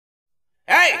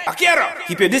Hey, Akira!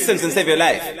 Keep your distance and save your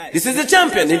life. This is the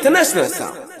champion, the international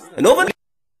sound. And over the...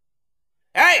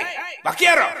 Hey,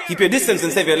 Akira! Keep your distance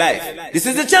and save your life. This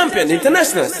is the champion, the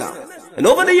international sound. And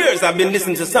over the years, I've been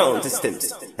listening to sound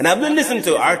systems. And I've been listening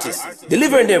to artists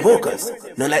delivering their vocals,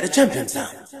 not like the champion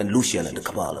sound. And Luciano the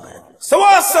Kabbalah, man. So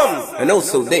awesome! And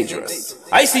also dangerous.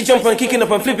 I see jumping, kicking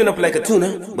up and flipping up like a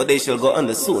tuna, but they shall go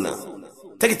under sooner.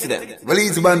 Take it to them. Well,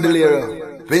 he's a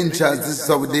bandolero. Pinchers, this is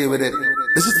how we deal with it.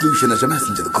 This is Luciano, your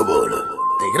messenger, the Kabbalah.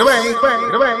 Take it away, take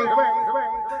it away.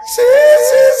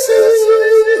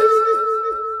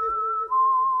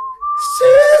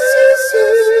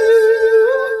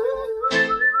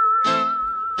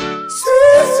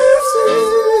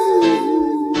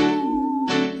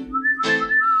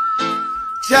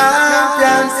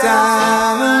 Champion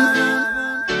sound.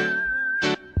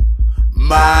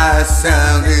 My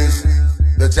sound is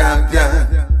the champion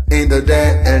in the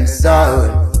day and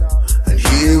soul. And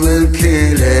he will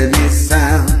kill any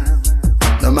sound,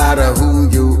 no matter who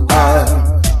you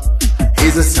are.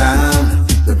 He's a sound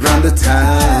that run the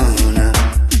town.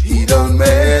 He don't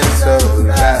mess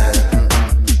around.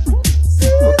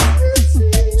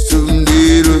 Soon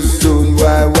little soon,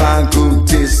 why one could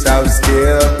this out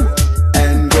still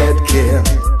and get killed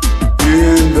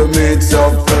in the midst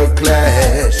of the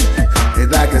clash.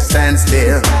 It's like a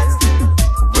standstill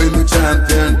when the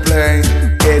champion play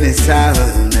any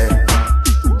sound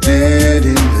dead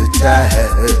in the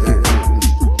child.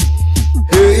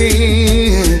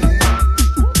 Hey,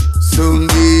 soon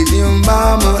did your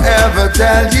mama ever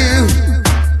tell you,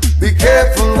 be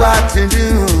careful what you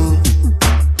do.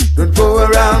 Don't go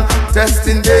around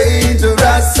testing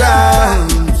dangerous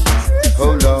sounds.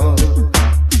 Hold on,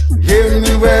 hear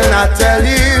me when I tell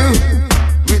you,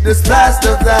 with the splash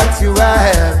of that you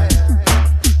have,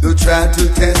 don't try to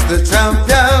test the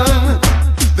champion.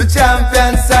 The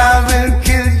champion sound will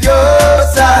kill your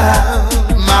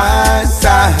sound. My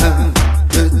sound,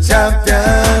 the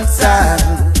champion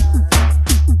sound.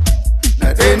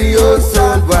 Not any old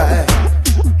soul boy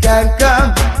can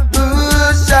come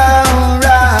push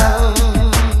around.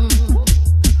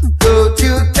 Don't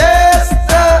you test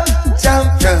the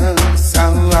champion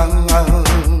sound.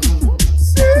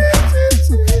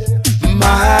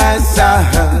 My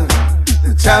sound,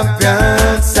 the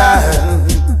champion sound.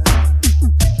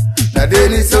 Not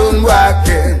any sound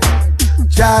walking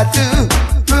try to